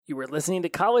You were listening to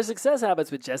College Success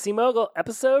Habits with Jesse Mogul,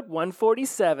 episode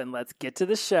 147. Let's get to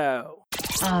the show.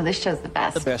 Oh, this show's the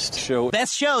best. The best show.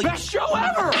 Best show. Best show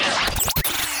ever!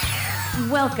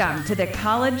 Welcome to the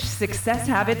College Success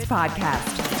Habits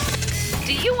Podcast.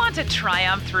 Do you want to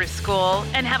triumph through school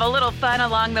and have a little fun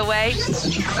along the way?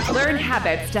 Learn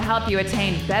habits to help you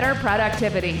attain better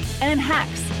productivity And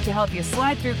hacks to help you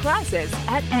slide through classes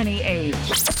at any age.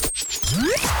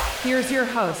 Here's your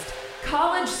host,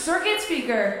 college circuit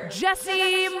speaker,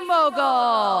 Jesse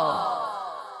Mogul.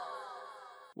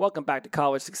 Welcome back to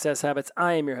College Success Habits.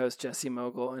 I am your host, Jesse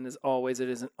Mogul, and as always, it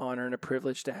is an honor and a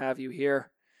privilege to have you here.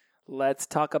 Let's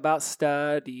talk about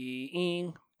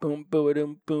studying. Boom,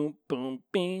 boom, boom, boom,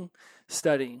 bing.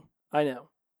 Studying. I know.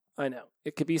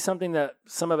 It could be something that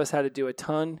some of us had to do a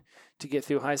ton to get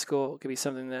through high school. It could be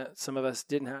something that some of us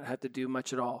didn't have to do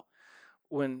much at all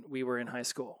when we were in high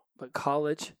school. But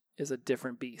college is a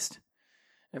different beast.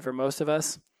 And for most of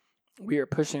us, we are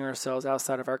pushing ourselves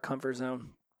outside of our comfort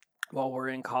zone while we're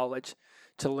in college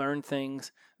to learn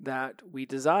things that we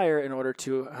desire in order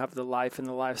to have the life and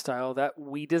the lifestyle that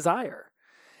we desire.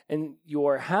 And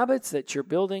your habits that you're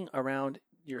building around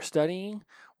your studying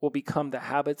will become the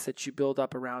habits that you build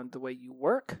up around the way you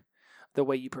work, the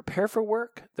way you prepare for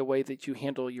work, the way that you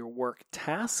handle your work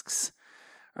tasks,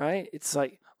 right? It's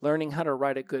like learning how to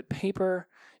write a good paper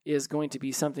is going to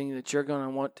be something that you're going to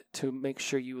want to make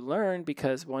sure you learn,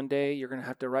 because one day you're going to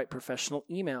have to write professional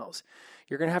emails.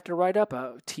 You're going to have to write up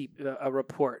a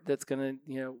report that's going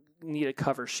to, need a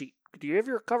cover sheet. Do you have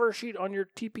your cover sheet on your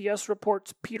TPS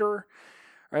reports, Peter?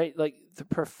 Right? Like, the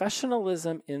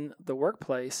professionalism in the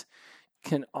workplace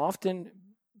can often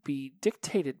be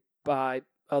dictated by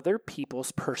other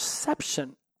people's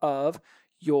perception of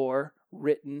your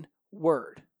written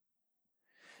word.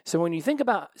 So when you think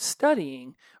about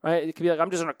studying, right, it could be like,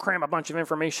 I'm just going to cram a bunch of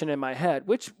information in my head,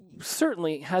 which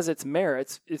certainly has its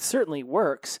merits. It certainly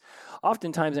works.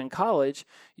 Oftentimes in college,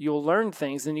 you'll learn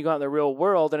things, then you go out in the real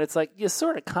world, and it's like you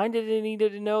sort of kind of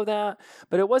needed to know that,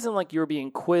 but it wasn't like you were being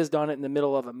quizzed on it in the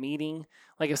middle of a meeting.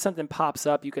 Like if something pops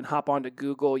up, you can hop onto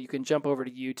Google, you can jump over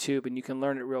to YouTube, and you can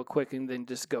learn it real quick and then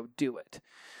just go do it.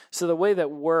 So the way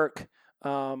that work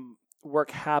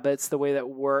habits, the way that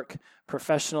work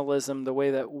professionalism, the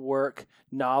way that work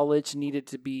knowledge needed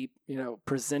to be,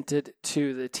 presented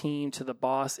to the team, to the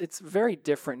boss, it's very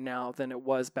different now than it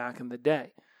was back in the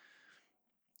day.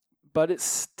 But it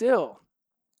still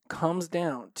comes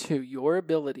down to your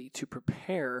ability to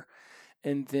prepare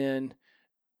and then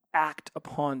act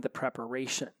upon the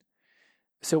preparation.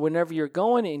 So whenever you're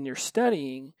going and you're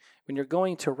studying, when you're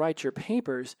going to write your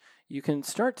papers, you can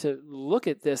start to look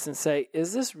at this and say,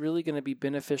 is this really going to be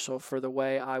beneficial for the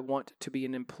way I want to be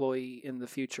an employee in the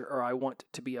future, or I want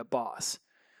to be a boss?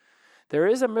 There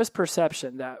is a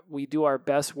misperception that we do our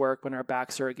best work when our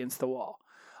backs are against the wall.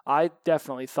 I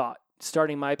definitely thought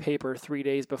starting my paper 3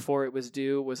 days before it was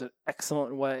due was an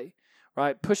excellent way,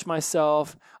 right? Push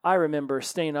myself. I remember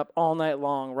staying up all night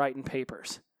long writing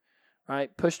papers, right?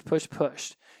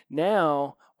 Pushed.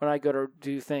 Now, when I go to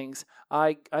do things,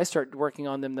 I start working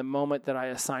on them the moment that I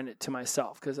assign it to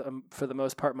myself, because I'm, for the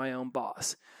most part, my own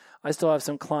boss. I still have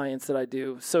some clients that I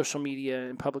do social media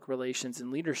and public relations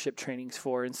and leadership trainings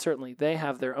for, and certainly they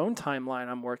have their own timeline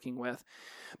I'm working with.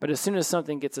 But as soon as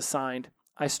something gets assigned,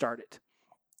 I start it,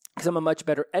 because I'm a much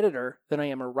better editor than I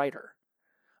am a writer.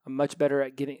 I'm much better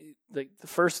at getting the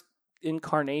first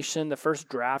incarnation, the first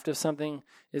draft of something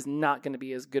is not going to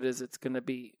be as good as it's going to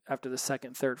be after the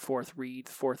second, third, fourth read,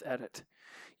 fourth edit.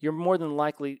 You're more than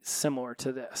likely similar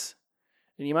to this.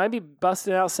 And you might be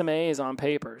busting out some A's on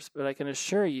papers, but I can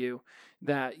assure you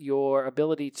that your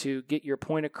ability to get your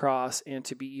point across and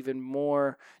to be even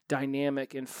more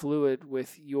dynamic and fluid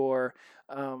with your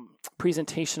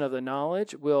presentation of the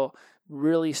knowledge will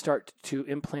really start to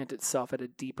implant itself at a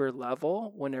deeper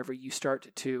level whenever you start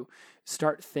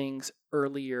things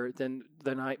earlier than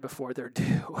the night before they're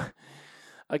due.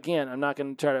 Again, I'm not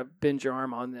going to try to bend your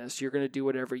arm on this. You're going to do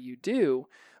whatever you do,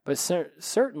 but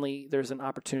certainly there's an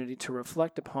opportunity to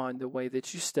reflect upon the way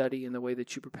that you study and the way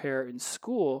that you prepare in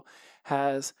school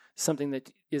has something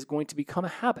that is going to become a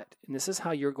habit. And this is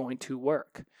how you're going to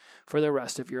work for the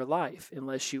rest of your life,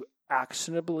 unless you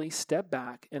actionably step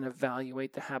back and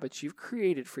evaluate the habits you've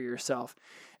created for yourself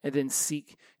and then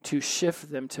seek to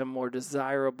shift them to a more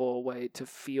desirable way to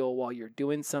feel while you're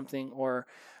doing something, or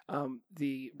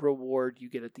the reward you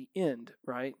get at the end,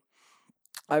 right?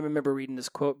 I remember reading this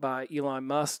quote by Elon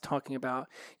Musk talking about,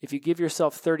 if you give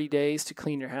yourself 30 days to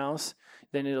clean your house,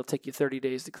 then it'll take you 30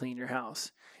 days to clean your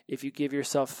house. If you give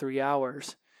yourself 3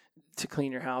 hours to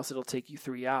clean your house, it'll take you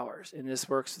 3 hours. And this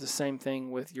works the same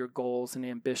thing with your goals and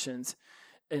ambitions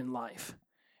in life.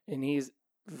 And he's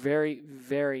very,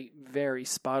 very, very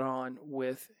spot on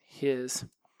with his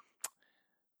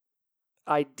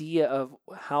idea of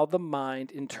how the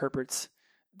mind interprets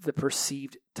the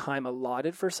perceived time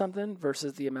allotted for something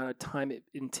versus the amount of time it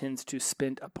intends to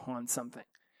spend upon something.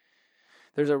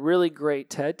 There's a really great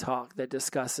TED Talk that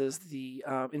discusses the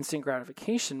instant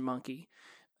gratification monkey.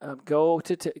 Go on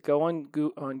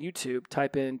YouTube,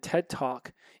 type in TED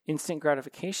Talk instant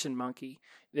gratification monkey.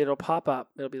 It'll pop up.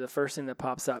 It'll be the first thing that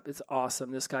pops up. It's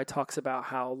awesome. This guy talks about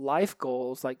how life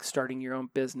goals, like starting your own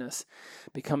business,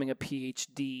 becoming a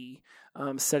PhD,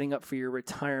 setting up for your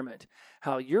retirement,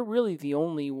 how you're really the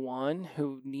only one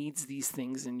who needs these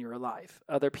things in your life.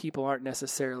 Other people aren't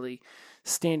necessarily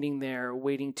standing there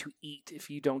waiting to eat if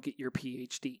you don't get your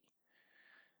PhD.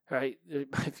 Right?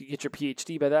 If you get your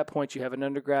PhD, by that point you have an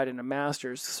undergrad and a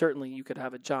master's, certainly you could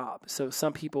have a job. So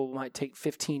some people might take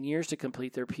 15 years to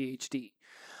complete their PhD.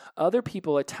 Other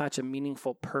people attach a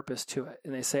meaningful purpose to it,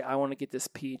 and they say, I want to get this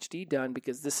PhD done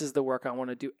because this is the work I want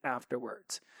to do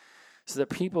afterwards. So the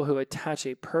people who attach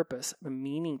a purpose, a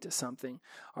meaning to something,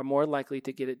 are more likely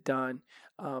to get it done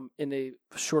in a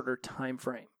shorter time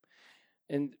frame.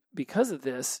 And because of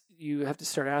this, you have to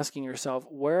start asking yourself,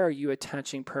 where are you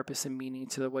attaching purpose and meaning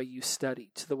to the way you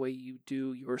study, to the way you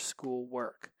do your school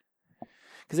work?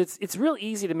 Because it's real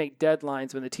easy to make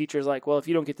deadlines when the teacher's like, well, if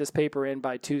you don't get this paper in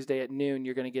by Tuesday at noon,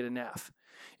 you're going to get an F.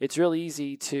 It's real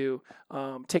easy to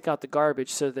take out the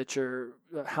garbage so that your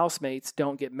housemates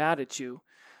don't get mad at you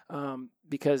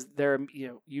because they're,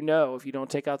 if you don't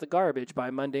take out the garbage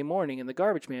by Monday morning and the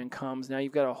garbage man comes, now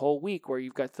you've got a whole week where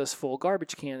you've got this full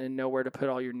garbage can and nowhere to put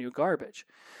all your new garbage.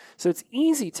 So it's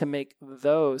easy to make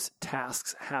those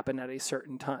tasks happen at a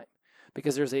certain time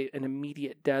because there's an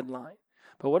immediate deadline.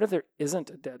 But what if there isn't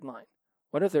a deadline?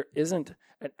 What if there isn't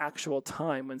an actual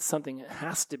time when something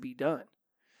has to be done?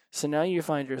 So now you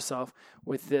find yourself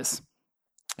with this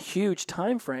huge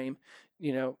time frame.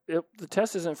 The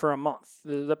test isn't for a month.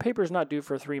 The paper's not due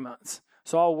for 3 months.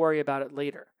 So I'll worry about it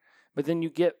later. But then you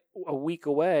get a week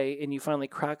away and you finally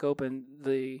crack open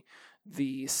the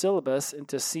syllabus and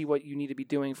to see what you need to be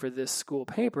doing for this school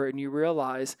paper, and you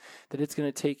realize that it's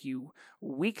going to take you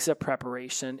weeks of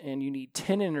preparation and you need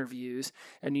 10 interviews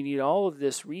and you need all of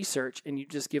this research, and you've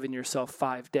just given yourself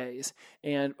 5 days.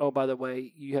 And oh, by the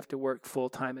way, you have to work full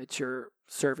time at your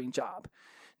serving job.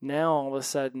 Now all of a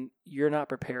sudden you're not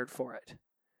prepared for it.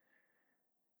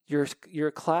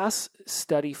 Your class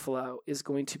study flow is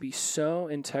going to be so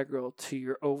integral to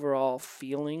your overall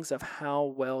feelings of how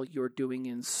well you're doing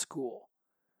in school.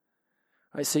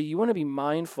 Right, so you want to be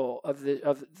mindful of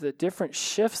the different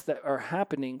shifts that are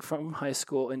happening from high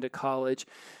school into college,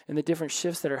 and the different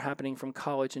shifts that are happening from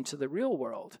college into the real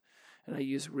world. And I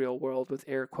use real world with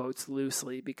air quotes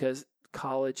loosely because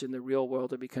college and the real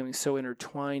world are becoming so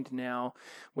intertwined now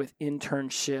with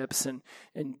internships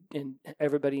and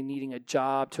everybody needing a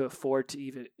job to afford to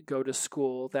even go to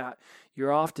school, that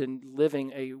you're often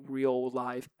living a real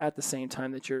life at the same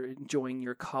time that you're enjoying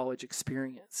your college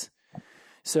experience.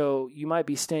 So you might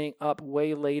be staying up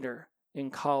way later in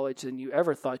college than you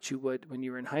ever thought you would when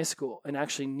you were in high school and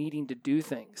actually needing to do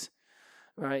things.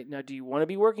 Right now, do you want to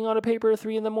be working on a paper at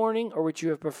 3 a.m, or would you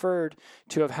have preferred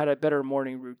to have had a better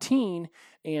morning routine?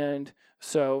 And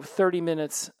so 30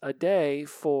 minutes a day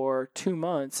for 2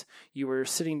 months, you were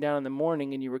sitting down in the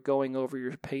morning and you were going over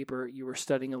your paper. You were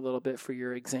studying a little bit for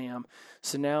your exam.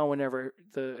 So now whenever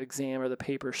the exam or the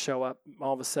paper show up,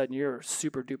 all of a sudden you're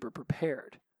super duper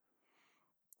prepared.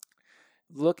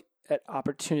 Look at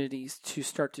opportunities to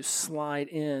start to slide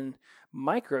in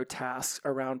micro tasks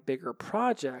around bigger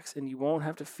projects, and you won't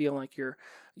have to feel like you're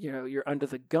under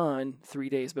the gun 3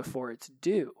 days before it's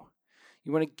due.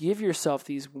 You want to give yourself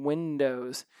these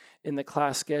windows in the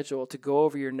class schedule to go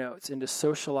over your notes and to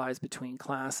socialize between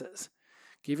classes.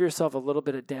 Give yourself a little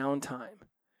bit of downtime.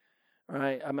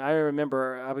 Right? I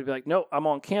remember I would be like, no, I'm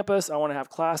on campus. I want to have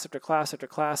class after class after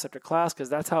class after class because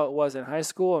that's how it was in high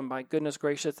school. And my goodness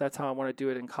gracious, that's how I want to do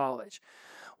it in college.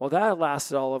 Well, that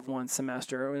lasted all of one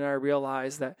semester. And I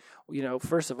realized that,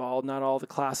 first of all, not all the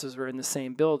classes were in the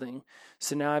same building.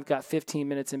 So now I've got 15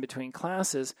 minutes in between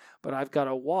classes, but I've got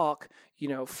to walk,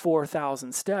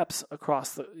 4,000 steps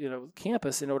across the,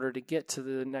 campus in order to get to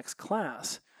the next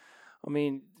class. I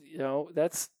mean,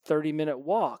 that's 30-minute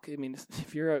walk. I mean,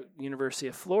 if you're at University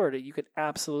of Florida, you could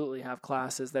absolutely have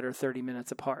classes that are 30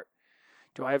 minutes apart.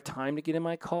 Do I have time to get in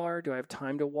my car? Do I have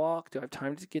time to walk? Do I have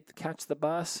time to catch the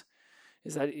bus?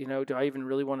 Is that, do I even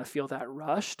really want to feel that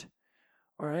rushed?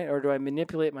 All right. Or do I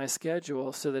manipulate my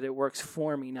schedule so that it works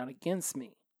for me, not against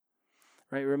me?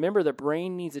 Right. Remember, the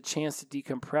brain needs a chance to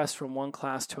decompress from one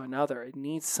class to another. It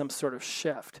needs some sort of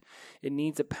shift. It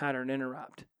needs a pattern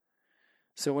interrupt.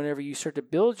 So whenever you start to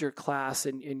build your class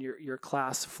and your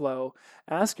class flow,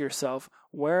 ask yourself,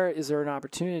 where is there an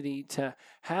opportunity to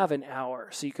have an hour?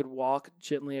 So you could walk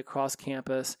gently across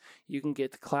campus. You can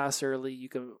get to class early. You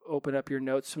can open up your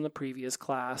notes from the previous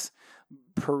class,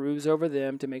 peruse over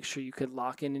them to make sure you could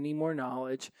lock in any more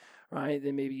knowledge, right?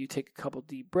 Then maybe you take a couple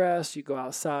deep breaths, you go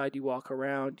outside, you walk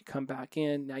around, you come back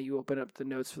in. Now you open up the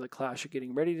notes for the class you're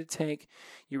getting ready to take.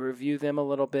 You review them a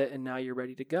little bit, and now you're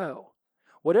ready to go.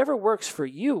 Whatever works for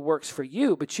you,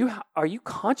 but are you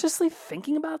consciously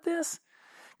thinking about this?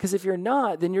 Because if you're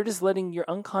not, then you're just letting your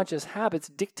unconscious habits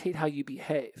dictate how you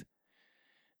behave.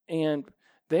 And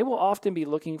they will often be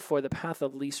looking for the path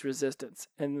of least resistance.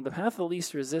 And the path of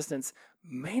least resistance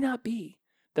may not be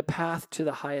the path to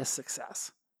the highest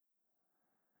success.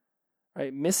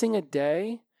 Right? Missing a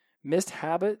day, missed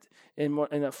habit in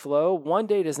a flow, one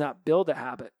day does not build a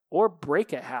habit or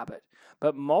break a habit.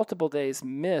 But multiple days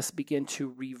miss begin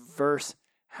to reverse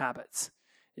habits.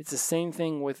 It's the same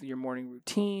thing with your morning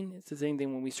routine. It's the same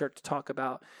thing when we start to talk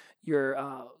about your,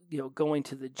 going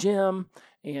to the gym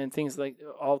and things like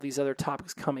all these other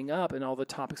topics coming up and all the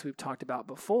topics we've talked about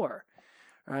before,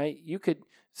 right? You could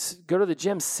go to the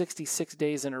gym 66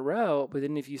 days in a row, but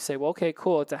then if you say, well, okay,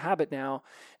 cool, it's a habit now,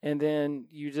 and then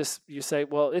you say,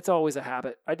 well, it's always a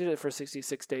habit. I did it for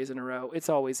 66 days in a row. It's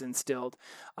always instilled.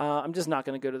 I'm just not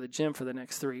going to go to the gym for the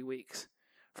next 3 weeks.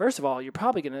 First of all, you're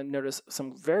probably going to notice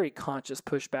some very conscious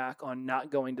pushback on not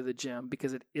going to the gym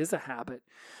because it is a habit.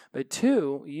 But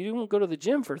two, you don't go to the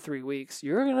gym for 3 weeks,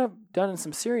 you're going to have done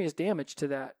some serious damage to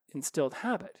that instilled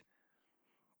habit.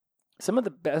 Some of the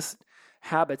best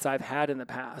habits I've had in the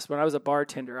past. When I was a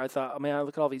bartender, I thought, oh man,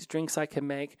 look at all these drinks I can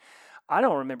make. I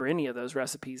don't remember any of those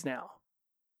recipes now.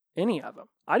 Any of them.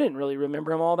 I didn't really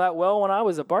remember them all that well when I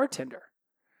was a bartender.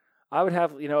 I would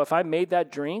have, if I made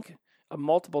that drink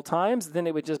multiple times, then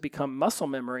it would just become muscle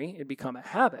memory. It'd become a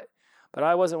habit. But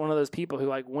I wasn't one of those people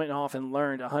who went off and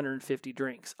learned 150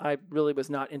 drinks. I really was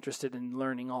not interested in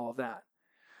learning all of that.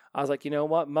 I was like, you know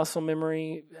what? Muscle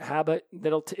memory, habit,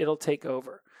 it'll take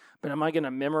over. But am I going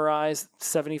to memorize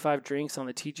 75 drinks on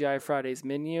the TGI Fridays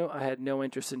menu? I had no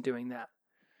interest in doing that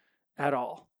at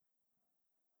all.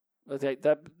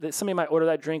 Somebody might order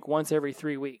that drink once every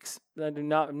 3 weeks. I'm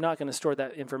not going to store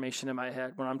that information in my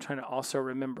head when I'm trying to also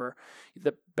remember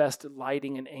the best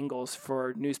lighting and angles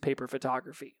for newspaper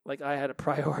photography. I had to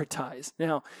prioritize.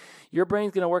 Now, your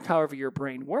brain's going to work however your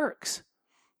brain works.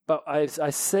 But I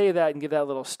say that and give that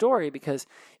little story because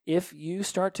if you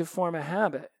start to form a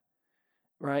habit,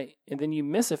 right, and then you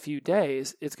miss a few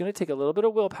days, it's going to take a little bit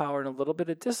of willpower and a little bit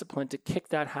of discipline to kick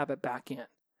that habit back in.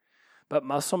 But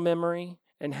muscle memory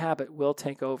and habit will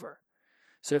take over.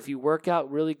 So if you work out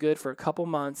really good for a couple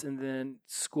months and then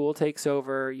school takes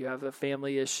over, you have a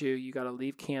family issue, you got to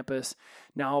leave campus.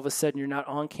 Now all of a sudden you're not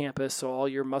on campus, so all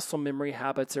your muscle memory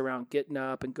habits around getting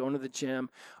up and going to the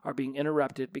gym are being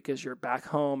interrupted because you're back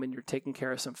home and you're taking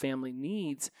care of some family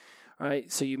needs.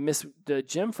 Right, so you miss the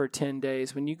gym for 10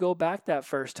 days. When you go back that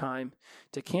first time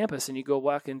to campus and you go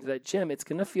walk into that gym, it's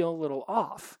going to feel a little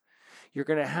off. You're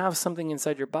going to have something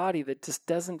inside your body that just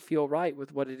doesn't feel right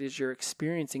with what it is you're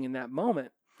experiencing in that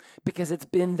moment because it's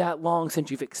been that long since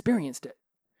you've experienced it.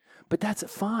 But that's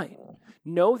fine.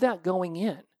 Know that going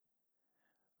in.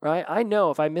 Right? I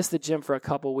know if I miss the gym for a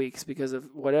couple weeks because of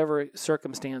whatever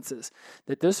circumstances,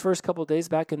 that those first couple days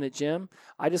back in the gym,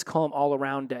 I just call them all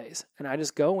around days. And I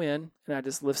just go in and I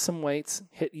just lift some weights,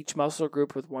 hit each muscle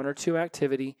group with 1 or 2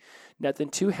 activity, nothing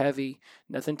too heavy,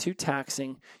 nothing too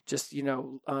taxing, just,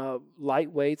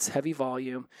 light weights, heavy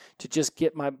volume to just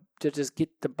get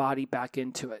the body back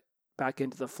into it. Back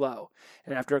into the flow.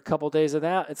 And after a couple of days of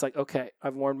that, it's like, okay,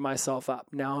 I've warmed myself up.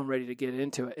 Now I'm ready to get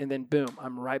into it. And then boom,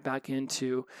 I'm right back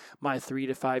into my 3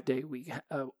 to 5 day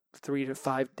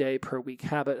per week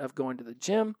habit of going to the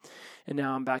gym. And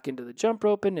now I'm back into the jump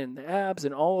roping and the abs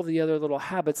and all of the other little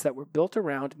habits that were built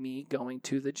around me going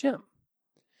to the gym.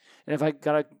 And if I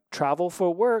got to travel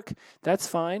for work, that's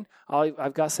fine.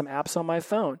 I've got some apps on my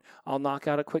phone. I'll knock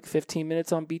out a quick 15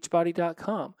 minutes on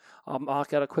Beachbody.com. I'll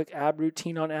knock out a quick ab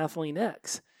routine on Athlean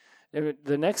X.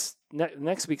 The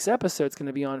next week's episode is going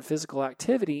to be on physical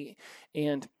activity,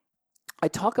 and I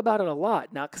talk about it a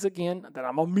lot. Not because, again, that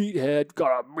I'm a meathead,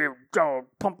 gotta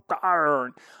pump the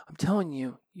iron. I'm telling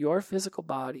you, your physical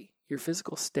body, your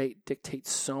physical state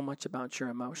dictates so much about your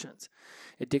emotions.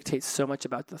 It dictates so much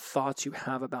about the thoughts you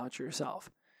have about yourself.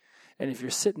 And if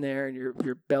you're sitting there and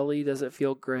your belly doesn't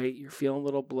feel great, you're feeling a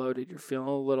little bloated, you're feeling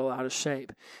a little out of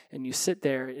shape, and you sit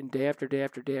there and day after day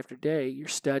after day after day, you're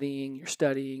studying,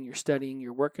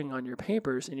 you're working on your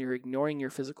papers, and you're ignoring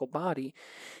your physical body,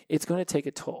 it's going to take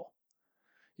a toll.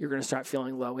 You're going to start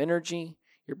feeling low energy.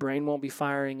 Your brain won't be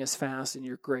firing as fast and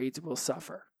your grades will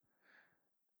suffer.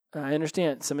 I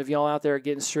understand some of y'all out there are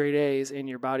getting straight A's and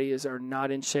your bodies are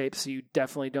not in shape, so you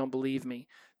definitely don't believe me.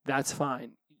 That's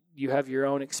fine. You have your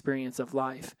own experience of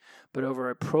life. But over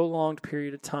a prolonged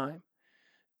period of time,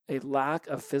 a lack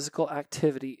of physical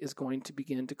activity is going to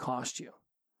begin to cost you.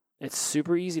 It's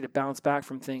super easy to bounce back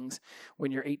from things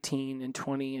when you're 18 and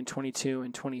 20 and 22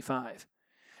 and 25.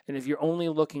 And if you're only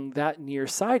looking that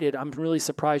nearsighted, I'm really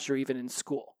surprised you're even in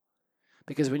school.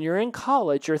 Because when you're in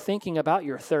college, you're thinking about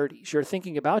your 30s. You're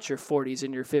thinking about your 40s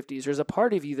and your 50s. There's a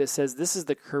part of you that says, this is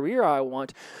the career I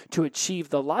want to achieve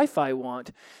the life I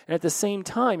want. And at the same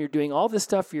time, you're doing all this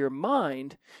stuff for your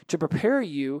mind to prepare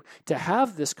you to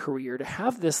have this career, to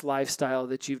have this lifestyle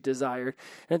that you've desired.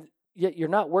 And yet you're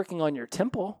not working on your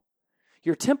temple.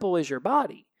 Your temple is your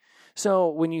body. So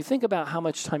when you think about how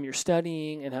much time you're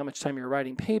studying and how much time you're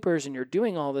writing papers and you're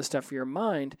doing all this stuff for your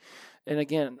mind, and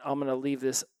again, I'm going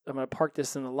to park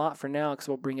this in the lot for now because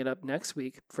we'll bring it up next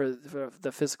week for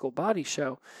the physical body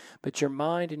show, but your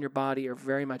mind and your body are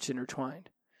very much intertwined.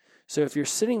 So if you're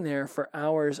sitting there for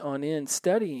hours on end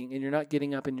studying and you're not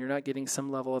getting up and you're not getting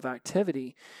some level of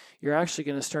activity, you're actually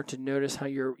going to start to notice how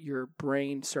your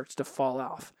brain starts to fall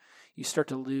off. You start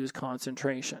to lose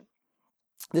concentration.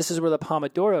 This is where the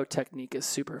Pomodoro technique is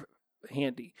super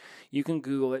handy. You can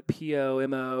Google it,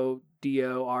 Pomodoro,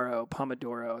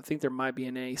 Pomodoro. I think there might be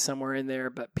an A somewhere in there,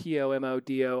 but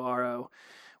Pomodoro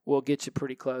will get you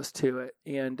pretty close to it.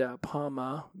 And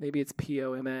maybe it's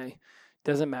Poma,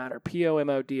 doesn't matter.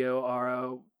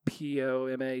 Pomodoro,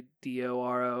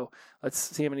 Pomodoro. Let's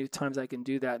see how many times I can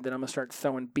do that. And then I'm going to start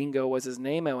throwing bingo was his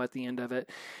name-o at the end of it.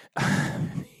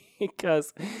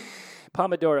 Because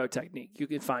Pomodoro technique, you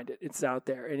can find it. It's out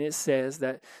there. And it says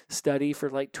that study for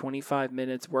like 25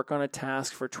 minutes, work on a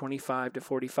task for 25 to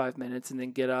 45 minutes, and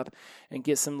then get up and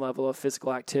get some level of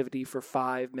physical activity for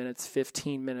 5 minutes,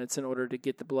 15 minutes in order to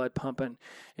get the blood pumping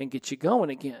and get you going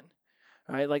again.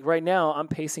 All right, like right now, I'm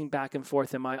pacing back and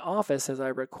forth in my office as I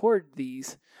record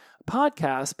these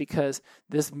podcasts because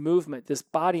this movement, this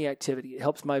body activity, it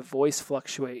helps my voice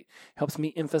fluctuate, helps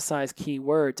me emphasize key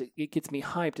words. It gets me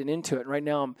hyped and into it. And right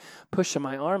now, I'm pushing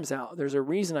my arms out. There's a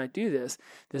reason I do this.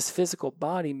 This physical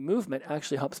body movement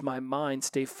actually helps my mind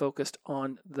stay focused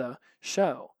on the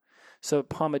show. So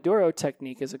Pomodoro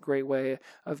technique is a great way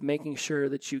of making sure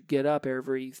that you get up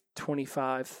every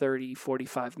 25, 30,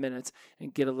 45 minutes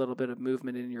and get a little bit of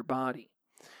movement in your body.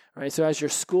 All right, so as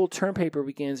your school term paper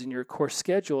begins and your course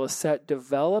schedule is set,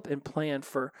 develop and plan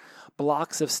for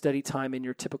blocks of study time in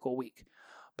your typical week.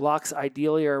 Blocks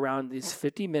ideally are around these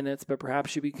 50 minutes, but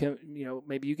perhaps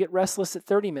maybe you get restless at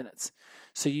 30 minutes.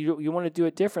 So you want to do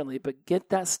it differently, but get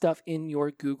that stuff in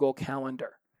your Google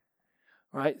Calendar.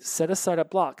 Right? Set aside a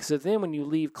block. So then when you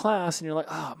leave class and you're like,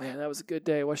 oh man, that was a good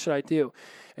day. What should I do?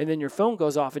 And then your phone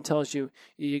goes off and tells you,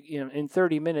 in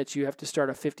 30 minutes, you have to start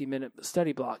a 50-minute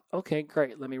study block. Okay,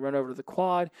 great. Let me run over to the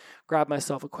quad, grab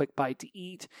myself a quick bite to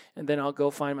eat, and then I'll go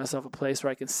find myself a place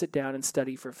where I can sit down and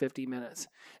study for 50 minutes.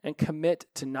 And commit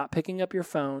to not picking up your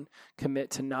phone, commit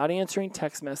to not answering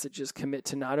text messages, commit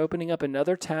to not opening up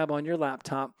another tab on your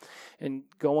laptop and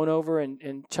going over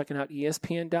and checking out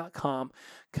ESPN.com.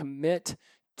 Commit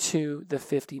to the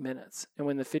 50 minutes. And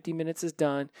when the 50 minutes is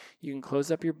done, you can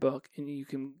close up your book and you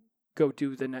can go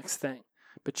do the next thing.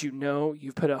 But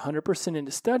you've put 100%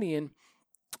 into studying.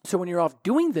 So when you're off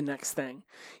doing the next thing,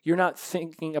 you're not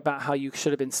thinking about how you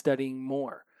should have been studying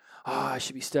more. I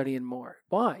should be studying more.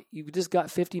 Why? You just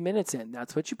got 50 minutes in.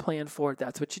 That's what you planned for.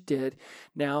 That's what you did.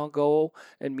 Now go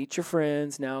and meet your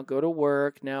friends. Now go to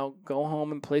work. Now go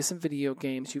home and play some video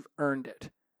games. You've earned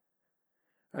it.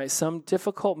 Right, some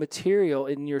difficult material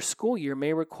in your school year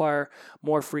may require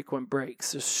more frequent breaks.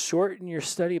 So shorten your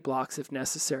study blocks if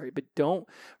necessary, but don't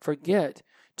forget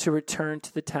to return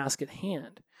to the task at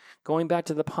hand. Going back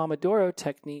to the Pomodoro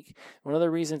technique, one of the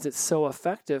reasons it's so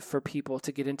effective for people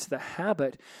to get into the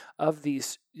habit of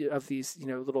these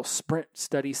little sprint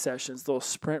study sessions, little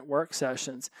sprint work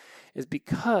sessions, is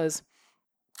because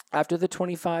after the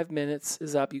 25 minutes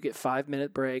is up, you get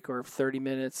 5-minute break, or 30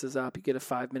 minutes is up, you get a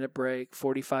 5-minute break.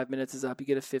 45 minutes is up, you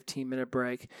get a 15-minute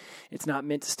break. It's not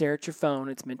meant to stare at your phone.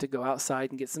 It's meant to go outside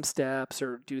and get some steps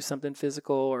or do something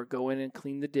physical or go in and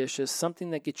clean the dishes,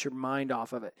 something that gets your mind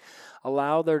off of it.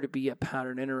 Allow there to be a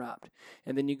pattern interrupt.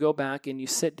 And then you go back and you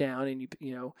sit down and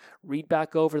you read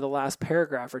back over the last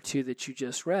paragraph or two that you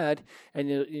just read, and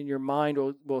your mind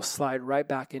will slide right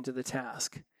back into the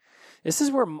task. This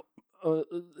is where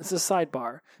it's a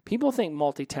sidebar. People think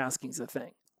multitasking is a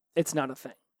thing. It's not a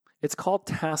thing. It's called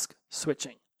task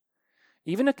switching.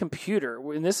 Even a computer,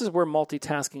 and this is where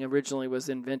multitasking originally was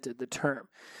invented, the term,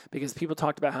 because people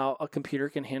talked about how a computer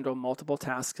can handle multiple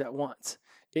tasks at once.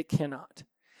 It cannot.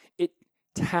 It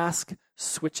task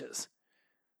switches.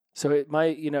 So it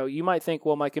might, you might think,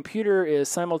 well, my computer is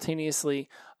simultaneously,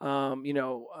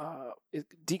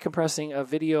 decompressing a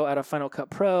video out of Final Cut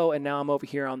Pro, and now I'm over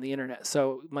here on the internet.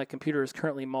 So my computer is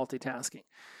currently multitasking.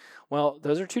 Well,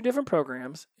 those are two different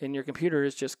programs, and your computer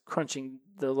is just crunching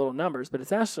the little numbers, but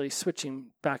it's actually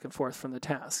switching back and forth from the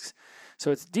tasks.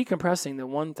 So it's decompressing the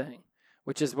one thing,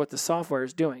 which is what the software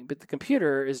is doing. But the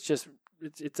computer is just,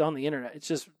 it's on the internet. It's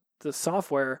just the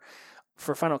software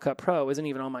for Final Cut Pro isn't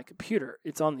even on my computer.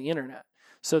 It's on the internet.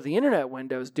 So the internet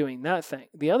window is doing that thing.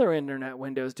 The other internet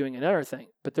window is doing another thing,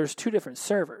 but there's two different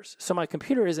servers. So my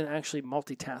computer isn't actually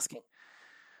multitasking,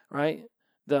 right?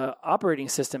 The operating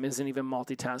system isn't even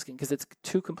multitasking because it's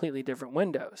two completely different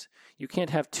windows. You can't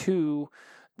have two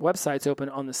websites open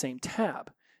on the same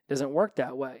tab. It doesn't work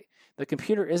that way. The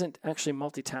computer isn't actually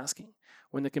multitasking.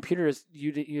 When the computer is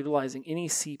utilizing any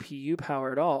CPU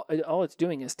power at all it's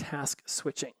doing is task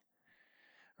switching,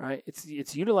 right?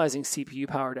 It's utilizing CPU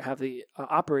power to have the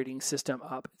operating system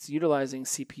up. It's utilizing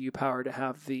CPU power to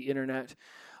have the internet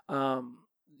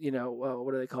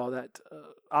what do they call that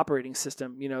operating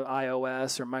system,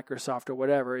 iOS or Microsoft or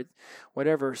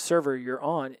whatever server you're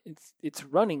on, it's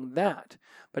running that,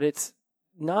 but it's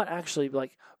not actually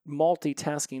like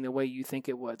multitasking the way you think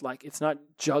it would. Like it's not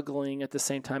juggling at the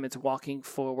same time it's walking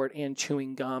forward and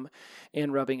chewing gum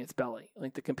and rubbing its belly.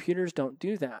 Like the computers don't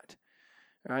do that,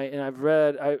 right? And I've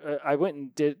read, I went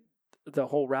and did the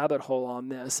whole rabbit hole on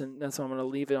this, and that's why I'm going to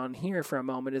leave it on here for a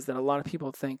moment, is that a lot of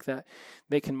people think that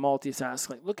they can multitask.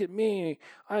 Like, look at me,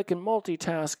 I can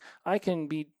multitask. I can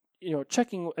be,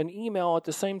 checking an email at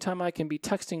the same time I can be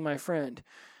texting my friend.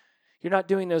 You're not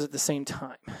doing those at the same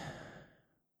time,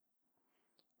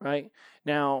 right?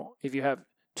 Now, if you have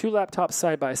two laptops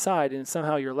side by side and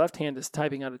somehow your left hand is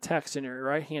typing out a text and your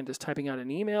right hand is typing out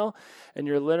an email, and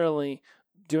you're literally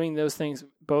doing those things,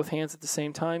 both hands at the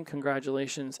same time,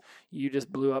 congratulations, you just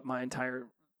blew up my entire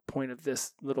point of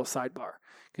this little sidebar,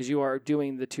 because you are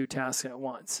doing the two tasks at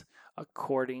once,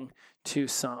 according to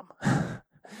some.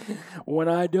 When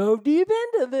I dove deep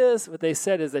into this, what they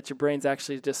said is that your brain's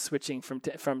actually just switching from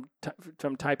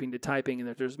typing to typing, and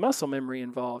that there's muscle memory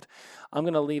involved. I'm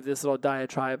going to leave this little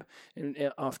diatribe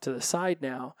off to the side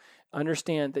now.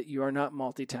 Understand that you are not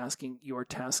multitasking, you are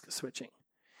task switching.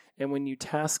 And when you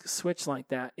task switch like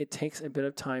that, it takes a bit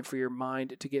of time for your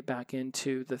mind to get back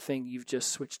into the thing you've just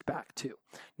switched back to.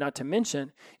 Not to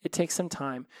mention, it takes some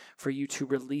time for you to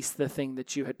release the thing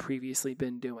that you had previously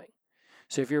been doing.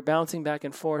 So if you're bouncing back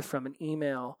and forth from an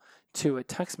email to a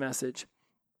text message,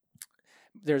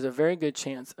 there's a very good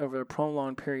chance over a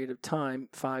prolonged period of time,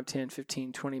 5, 10,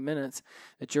 15, 20 minutes,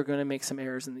 that you're going to make some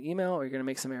errors in the email or you're going to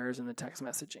make some errors in the text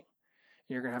messaging.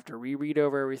 You're going to have to reread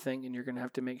over everything, and you're going to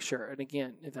have to make sure. And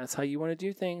again, if that's how you want to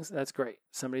do things, that's great.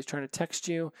 Somebody's trying to text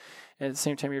you, and at the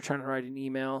same time you're trying to write an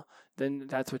email, then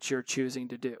that's what you're choosing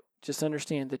to do. Just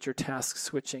understand that you're task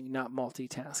switching, not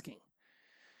multitasking.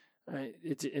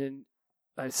 And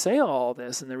I say all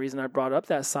this, and the reason I brought up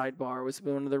that sidebar was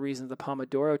one of the reasons the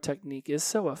Pomodoro technique is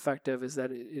so effective is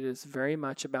that it is very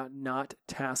much about not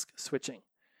task switching.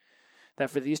 That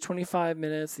for these 25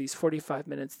 minutes, these 45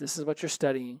 minutes, this is what you're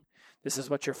studying. This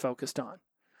is what you're focused on.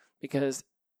 Because,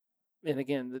 and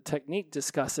again, the technique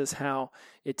discusses how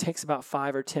it takes about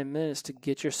 5 or 10 minutes to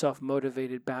get yourself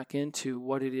motivated back into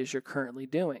what it is you're currently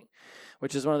doing,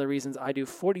 which is one of the reasons I do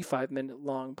 45-minute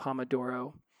long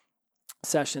Pomodoro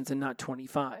sessions and not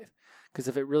 25. Because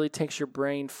if it really takes your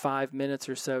brain 5 minutes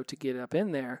or so to get up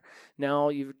in there, now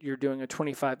you're doing a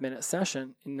 25-minute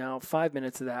session, and now 5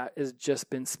 minutes of that has just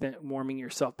been spent warming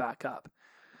yourself back up.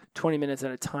 20 minutes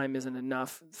at a time isn't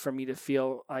enough for me to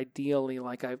feel ideally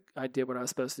like I did what I was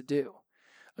supposed to do.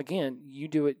 Again, you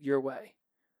do it your way.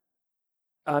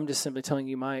 I'm just simply telling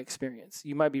you my experience.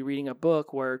 You might be reading a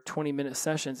book where 20-minute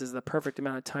sessions is the perfect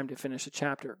amount of time to finish a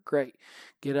chapter. Great.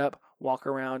 Get up, walk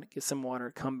around, get some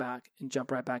water, come back, and jump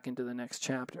right back into the next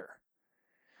chapter.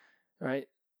 Right?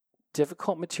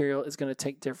 Difficult material is going to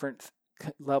take different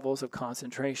levels of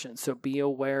concentration, so be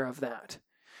aware of that.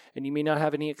 And you may not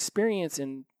have any experience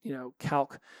in,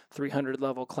 Calc 300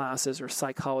 level classes or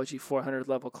Psychology 400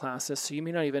 level classes, so you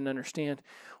may not even understand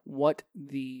what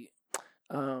the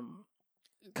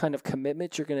kind of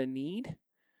commitment you're going to need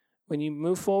when you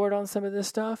move forward on some of this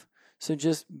stuff. So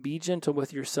just be gentle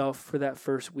with yourself for that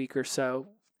first week or so,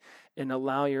 and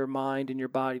allow your mind and your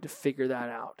body to figure that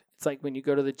out. It's like when you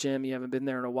go to the gym, you haven't been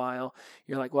there in a while.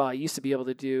 You're like, well, I used to be able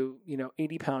to do,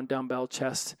 80-pound dumbbell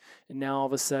chest. And now all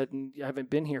of a sudden, I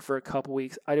haven't been here for a couple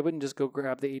weeks. I wouldn't just go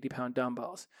grab the 80-pound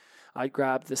dumbbells. I'd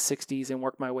grab the 60s and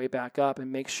work my way back up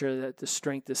and make sure that the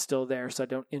strength is still there so I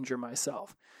don't injure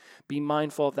myself. Be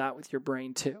mindful of that with your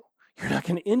brain too. You're not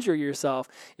going to injure yourself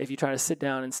if you try to sit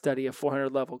down and study a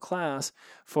 400 level class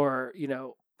for,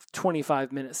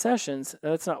 25-minute sessions.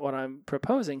 That's not what I'm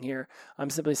proposing here. I'm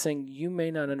simply saying you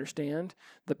may not understand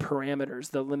the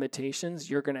parameters, the limitations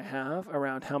you're going to have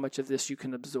around how much of this you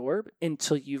can absorb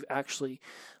until you've actually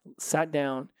sat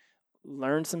down,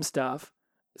 learned some stuff,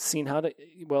 seen how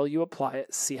well you apply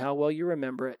it, see how well you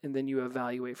remember it, and then you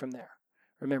evaluate from there.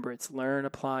 Remember, it's learn,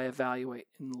 apply, evaluate,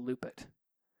 and loop it.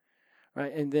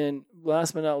 Right? And then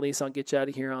last but not least, I'll get you out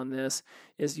of here on this,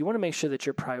 is you want to make sure that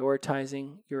you're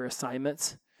prioritizing your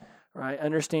assignments. Right?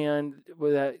 Understand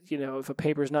that, if a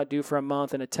paper is not due for a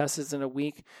month and a test is in a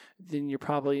week, then you're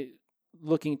probably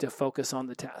looking to focus on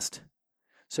the test.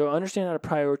 So understand how to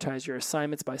prioritize your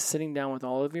assignments by sitting down with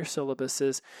all of your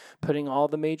syllabuses, putting all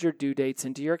the major due dates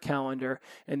into your calendar,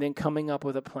 and then coming up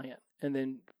with a plan. And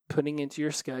then putting into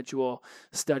your schedule,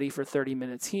 study for 30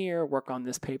 minutes here, work on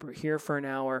this paper here for an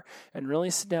hour, and really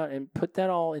sit down and put that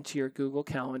all into your Google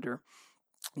Calendar,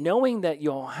 knowing that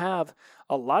you'll have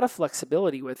a lot of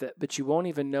flexibility with it, but you won't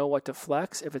even know what to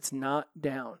flex if it's not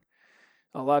down.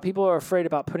 A lot of people are afraid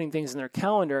about putting things in their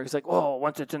calendar. It's like, oh,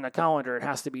 once it's in the calendar, it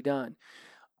has to be done.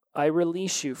 I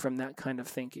release you from that kind of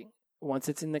thinking. Once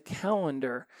it's in the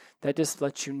calendar, that just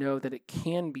lets you know that it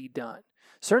can be done.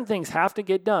 Certain things have to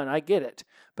get done, I get it.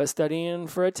 But studying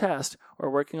for a test or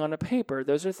working on a paper,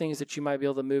 those are things that you might be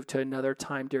able to move to another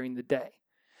time during the day.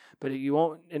 But you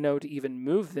won't know to even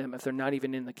move them if they're not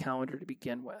even in the calendar to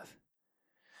begin with.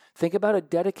 Think about a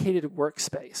dedicated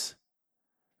workspace.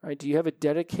 Right? Do you have a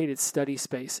dedicated study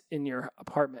space in your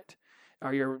apartment?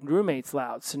 Are your roommates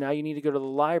loud? So now you need to go to the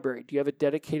library. Do you have a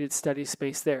dedicated study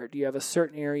space there? Do you have a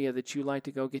certain area that you like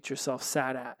to go get yourself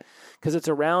sat at? Because it's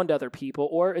around other people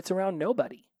or it's around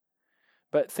nobody.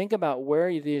 But think about where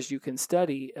it is you can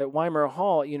study. At Weimer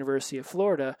Hall at University of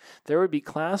Florida, there would be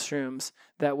classrooms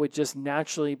that would just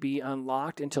naturally be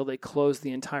unlocked until they closed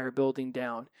the entire building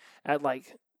down at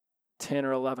like 10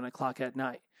 or 11 o'clock at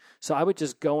night. So I would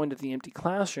just go into the empty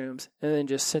classrooms and then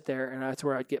just sit there, and that's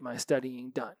where I'd get my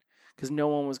studying done because no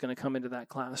one was going to come into that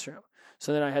classroom.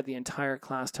 So then I had the entire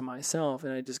class to myself,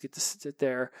 and I just get to sit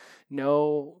there,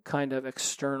 no kind of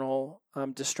external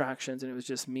distractions, and it was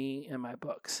just me and my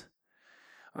books.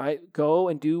 All right, go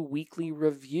and do weekly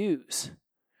reviews.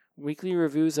 Weekly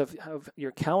reviews of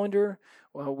your calendar,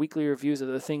 weekly reviews of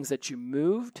the things that you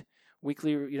moved.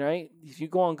 Weekly, right? If you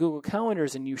go on Google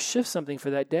Calendars and you shift something for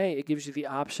that day, it gives you the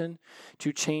option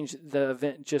to change the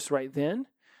event just right then.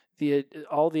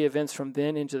 All the events from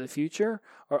then into the future,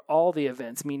 or all the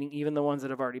events, meaning even the ones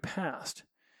that have already passed.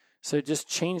 So just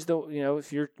change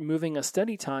if you're moving a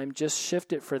study time, just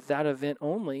shift it for that event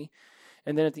only.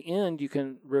 And then at the end, you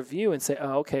can review and say,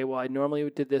 oh, okay, well, I normally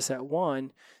did this at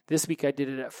 1. This week I did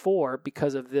it at 4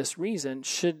 because of this reason.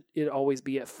 Should it always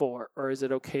be at 4, or is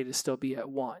it okay to still be at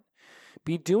 1?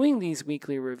 Be doing these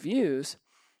weekly reviews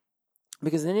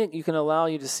because then you can allow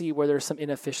you to see where there's some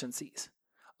inefficiencies.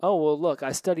 Oh, well, look,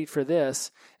 I studied for this,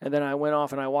 and then I went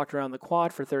off and I walked around the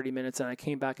quad for 30 minutes, and I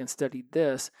came back and studied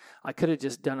this. I could have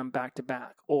just done them back to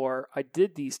back. Or I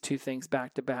did these two things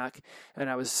back to back,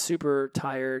 and I was super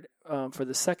tired for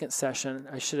the second session.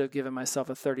 I should have given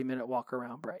myself a 30-minute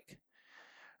walk-around break.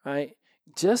 Right?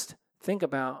 Just think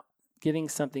about getting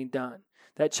something done.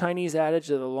 That Chinese adage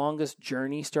of the longest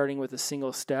journey starting with a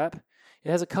single step,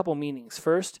 it has a couple meanings.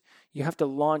 First, you have to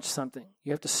launch something.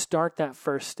 You have to start that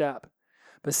first step.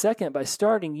 But second, by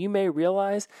starting, you may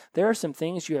realize there are some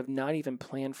things you have not even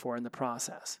planned for in the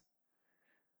process.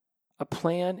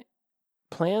 Planning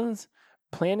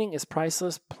is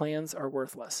priceless. Plans are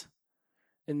worthless.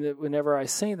 And whenever I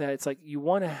say that, it's like you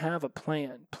want to have a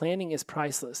plan. Planning is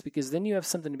priceless because then you have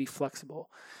something to be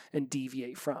flexible and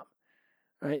deviate from.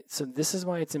 Right? So this is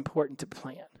why it's important to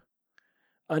plan.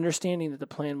 Understanding that the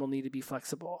plan will need to be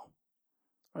flexible.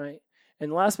 Right?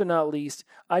 And last but not least,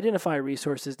 identify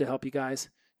resources to help you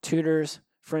guys. Tutors,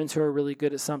 friends who are really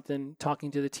good at something, talking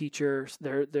to the teachers,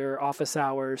 their office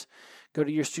hours. Go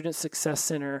to your Student Success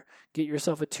Center, get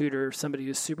yourself a tutor, somebody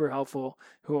who's super helpful,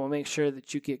 who will make sure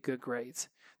that you get good grades.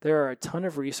 There are a ton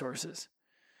of resources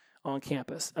on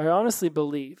campus. I honestly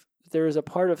believe there is a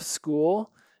part of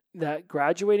school that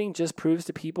graduating just proves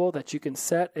to people that you can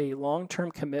set a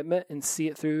long-term commitment and see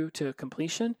it through to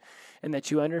completion, and that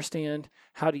you understand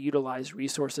how to utilize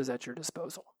resources at your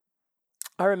disposal.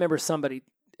 I remember somebody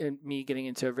me getting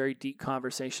into a very deep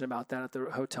conversation about that at the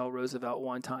Hotel Roosevelt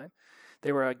one time.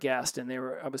 They were a guest, and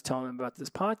I was telling them about this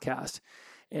podcast,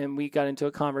 and we got into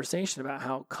a conversation about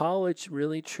how college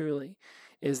really truly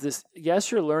is this.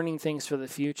 Yes, you're learning things for the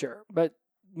future, but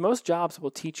most jobs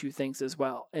will teach you things as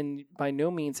well. And by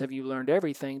no means have you learned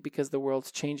everything, because the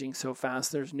world's changing so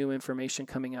fast. There's new information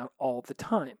coming out all the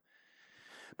time.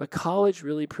 But college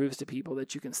really proves to people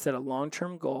that you can set a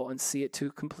long-term goal and see it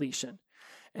to completion,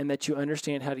 and that you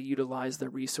understand how to utilize the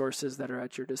resources that are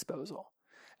at your disposal.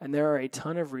 And there are a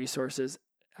ton of resources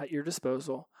at your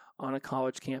disposal on a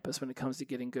college campus when it comes to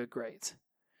getting good grades.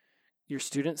 Your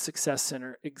Student Success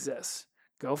Center exists.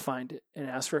 Go find it and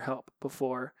ask for help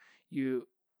before you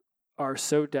are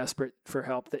so desperate for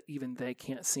help that even they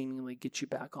can't seemingly get you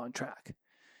back on track.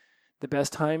 The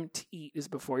best time to eat is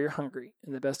before you're hungry,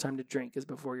 and the best time to drink is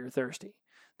before you're thirsty.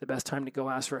 The best time to go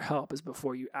ask for help is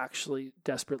before you actually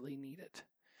desperately need it.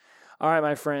 All right,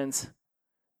 my friends,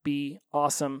 be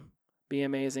awesome. Be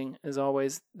amazing. As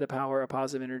always, the power of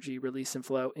positive energy, release and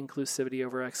flow, inclusivity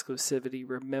over exclusivity.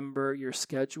 Remember, your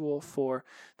schedule for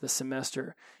the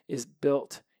semester is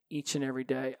built each and every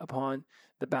day upon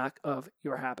the back of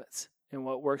your habits. And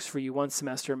what works for you one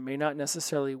semester may not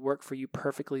necessarily work for you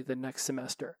perfectly the next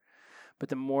semester. But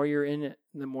the more you're in it,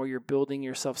 the more you're building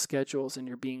yourself schedules and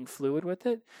you're being fluid with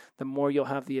it, the more you'll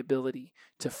have the ability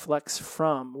to flex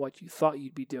from what you thought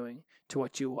you'd be doing to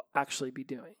what you will actually be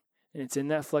doing. And it's in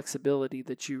that flexibility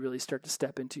that you really start to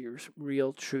step into your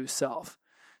real, true self.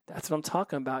 That's what I'm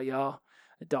talking about, y'all.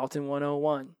 Adulting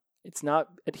 101. It's not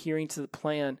adhering to the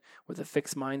plan with a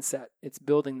fixed mindset. It's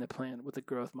building the plan with a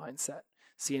growth mindset.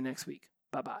 See you next week.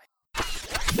 Bye-bye.